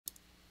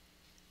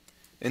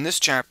In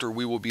this chapter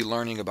we will be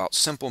learning about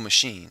simple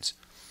machines,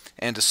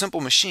 and a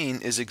simple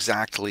machine is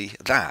exactly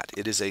that.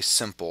 It is a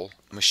simple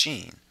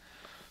machine.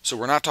 So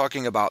we're not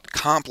talking about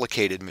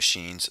complicated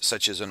machines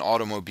such as an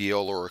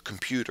automobile or a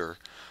computer.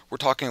 We're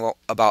talking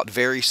about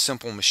very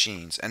simple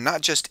machines, and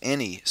not just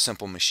any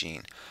simple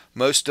machine.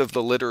 Most of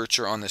the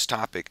literature on this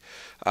topic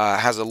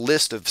has a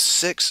list of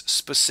 6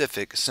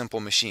 specific simple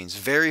machines,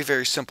 very,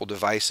 very simple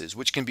devices,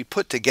 which can be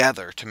put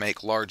together to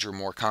make larger,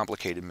 more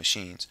complicated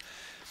machines.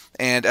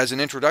 And as an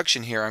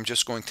introduction here, I'm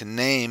just going to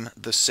name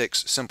the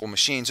 6 simple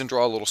machines and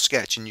draw a little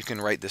sketch, and you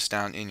can write this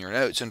down in your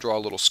notes and draw a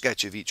little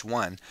sketch of each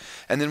one,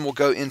 and then we'll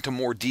go into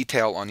more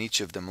detail on each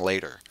of them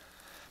later.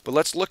 But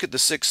let's look at the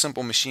 6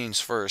 simple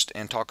machines first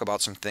and talk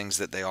about some things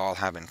that they all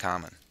have in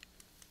common.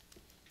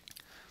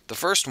 The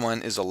first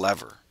one is a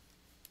lever.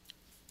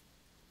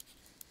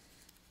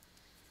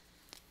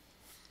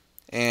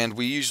 And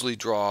we usually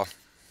draw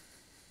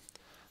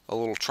a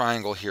little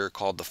triangle here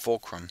called the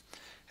fulcrum,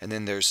 and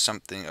then there's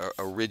something,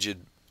 a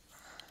rigid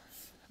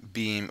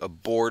beam, a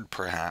board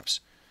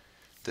perhaps,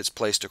 that's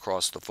placed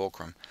across the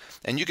fulcrum.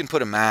 And you can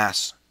put a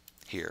mass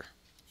here.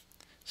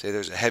 Say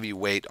there's a heavy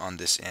weight on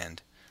this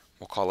end.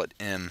 We'll call it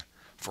M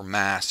for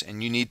mass,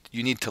 and you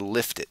need to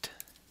lift it.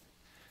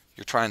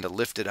 You're trying to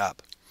lift it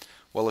up.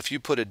 Well, if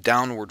you put a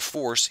downward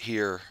force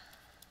here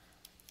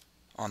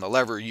on the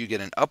lever, you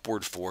get an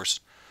upward force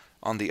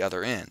on the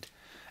other end.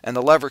 And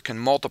the lever can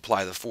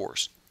multiply the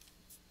force.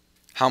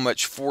 How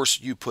much force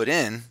you put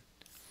in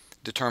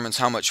determines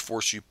how much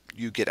force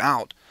you get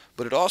out,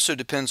 but it also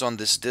depends on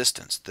this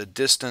distance, the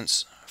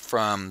distance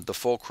from the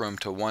fulcrum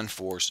to one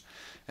force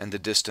and the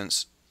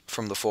distance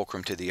from the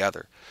fulcrum to the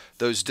other.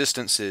 Those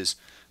distances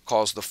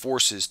cause the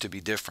forces to be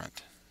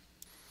different.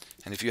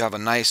 And if you have a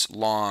nice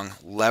long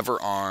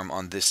lever arm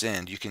on this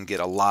end, you can get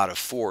a lot of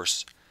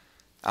force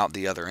out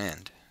the other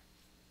end.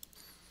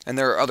 And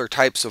there are other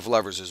types of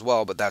levers as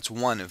well, but that's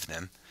one of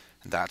them.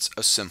 And that's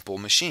a simple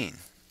machine.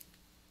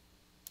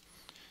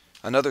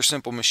 Another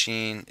simple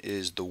machine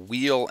is the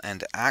wheel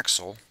and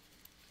axle.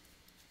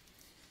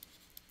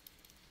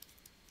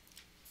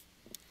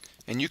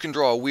 And you can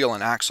draw a wheel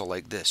and axle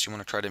like this. You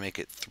want to try to make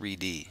it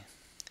 3D.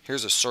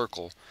 Here's a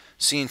circle.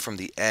 Seen from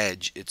the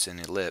edge, it's an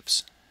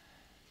ellipse.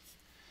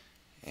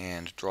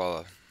 And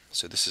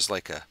so this is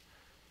like a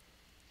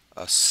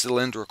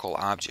cylindrical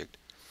object.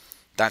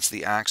 That's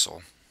the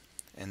axle.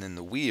 And then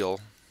the wheel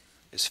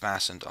is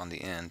fastened on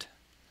the end.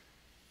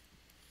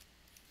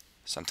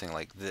 Something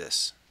like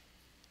this.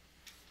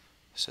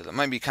 So that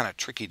might be kind of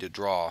tricky to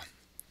draw.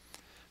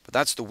 But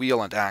that's the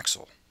wheel and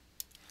axle.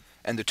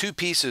 And the two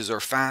pieces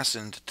are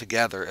fastened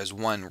together as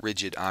one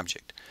rigid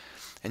object.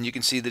 And you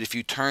can see that if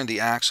you turn the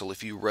axle,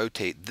 if you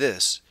rotate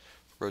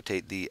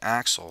the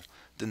axle,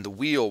 then the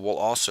wheel will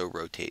also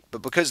rotate.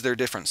 But because they're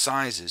different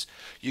sizes,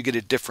 you get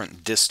a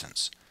different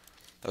distance.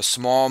 A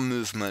small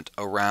movement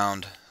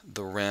around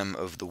the rim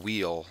of the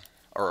wheel,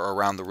 or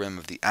around the rim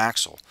of the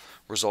axle,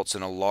 results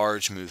in a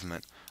large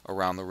movement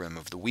around the rim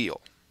of the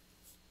wheel.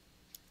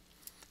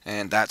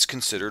 And that's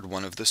considered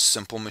one of the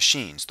simple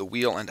machines, the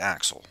wheel and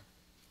axle.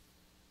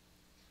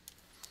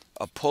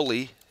 A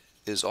pulley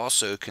is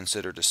also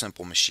considered a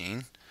simple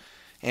machine,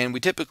 and we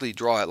typically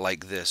draw it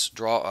like this.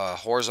 Draw a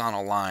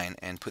horizontal line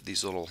and put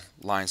these little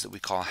lines that we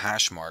call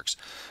hash marks.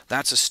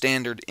 That's a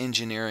standard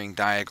engineering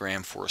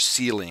diagram for a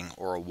ceiling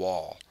or a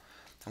wall.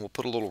 And we'll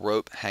put a little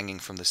rope hanging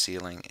from the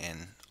ceiling,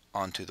 and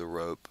onto the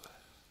rope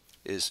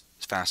is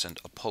fastened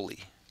a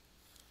pulley.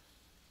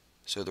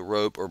 So the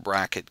rope or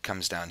bracket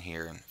comes down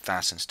here and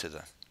fastens to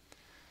the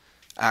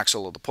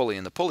axle of the pulley,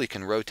 and the pulley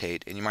can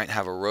rotate, and you might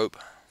have a rope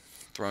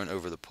thrown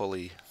over the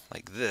pulley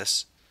like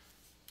this,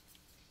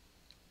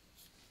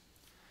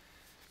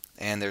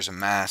 and there's a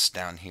mass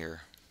down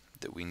here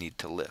that we need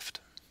to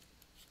lift.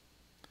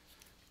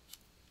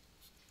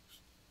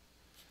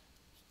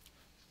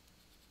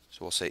 So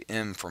we'll say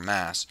M for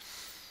mass,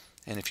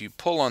 and if you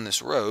pull on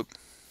this rope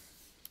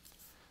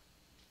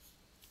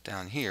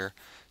down here,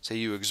 say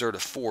you exert a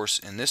force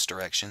in this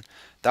direction,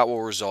 that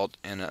will result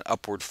in an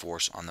upward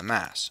force on the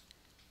mass.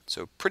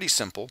 So pretty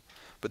simple,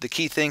 but the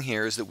key thing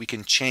here is that we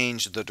can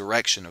change the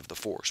direction of the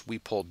force. We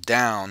pull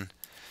down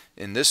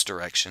in this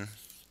direction,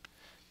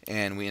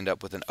 and we end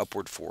up with an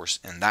upward force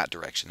in that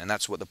direction, and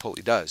that's what the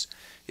pulley does.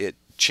 It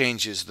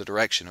changes the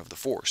direction of the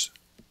force.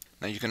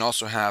 Now you can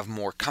also have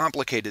more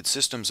complicated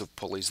systems of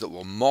pulleys that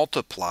will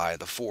multiply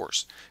the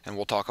force, and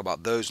we'll talk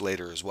about those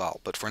later as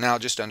well. But for now,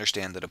 just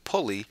understand that a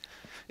pulley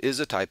is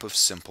a type of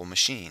simple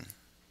machine.